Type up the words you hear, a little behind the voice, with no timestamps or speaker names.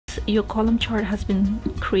Your column chart has been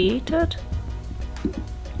created.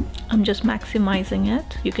 I'm just maximizing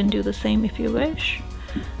it. You can do the same if you wish.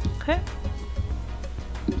 Okay.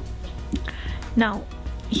 Now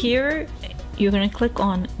here you're going to click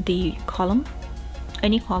on the column,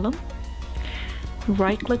 any column,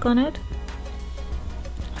 right click on it,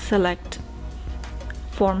 select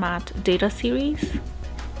format data series,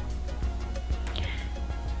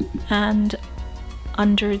 and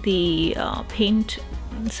under the paint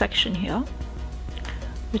section here,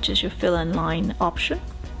 which is your fill and line option,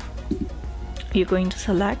 you're going to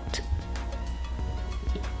select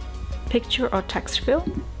picture or text fill.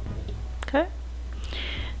 Okay,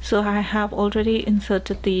 so I have already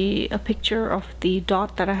inserted a picture of the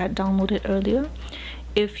dot that I had downloaded earlier.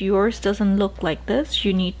 If yours doesn't look like this,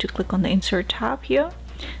 you need to click on the insert tab here,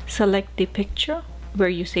 select the picture where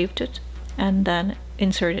you saved it, and then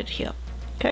insert it here.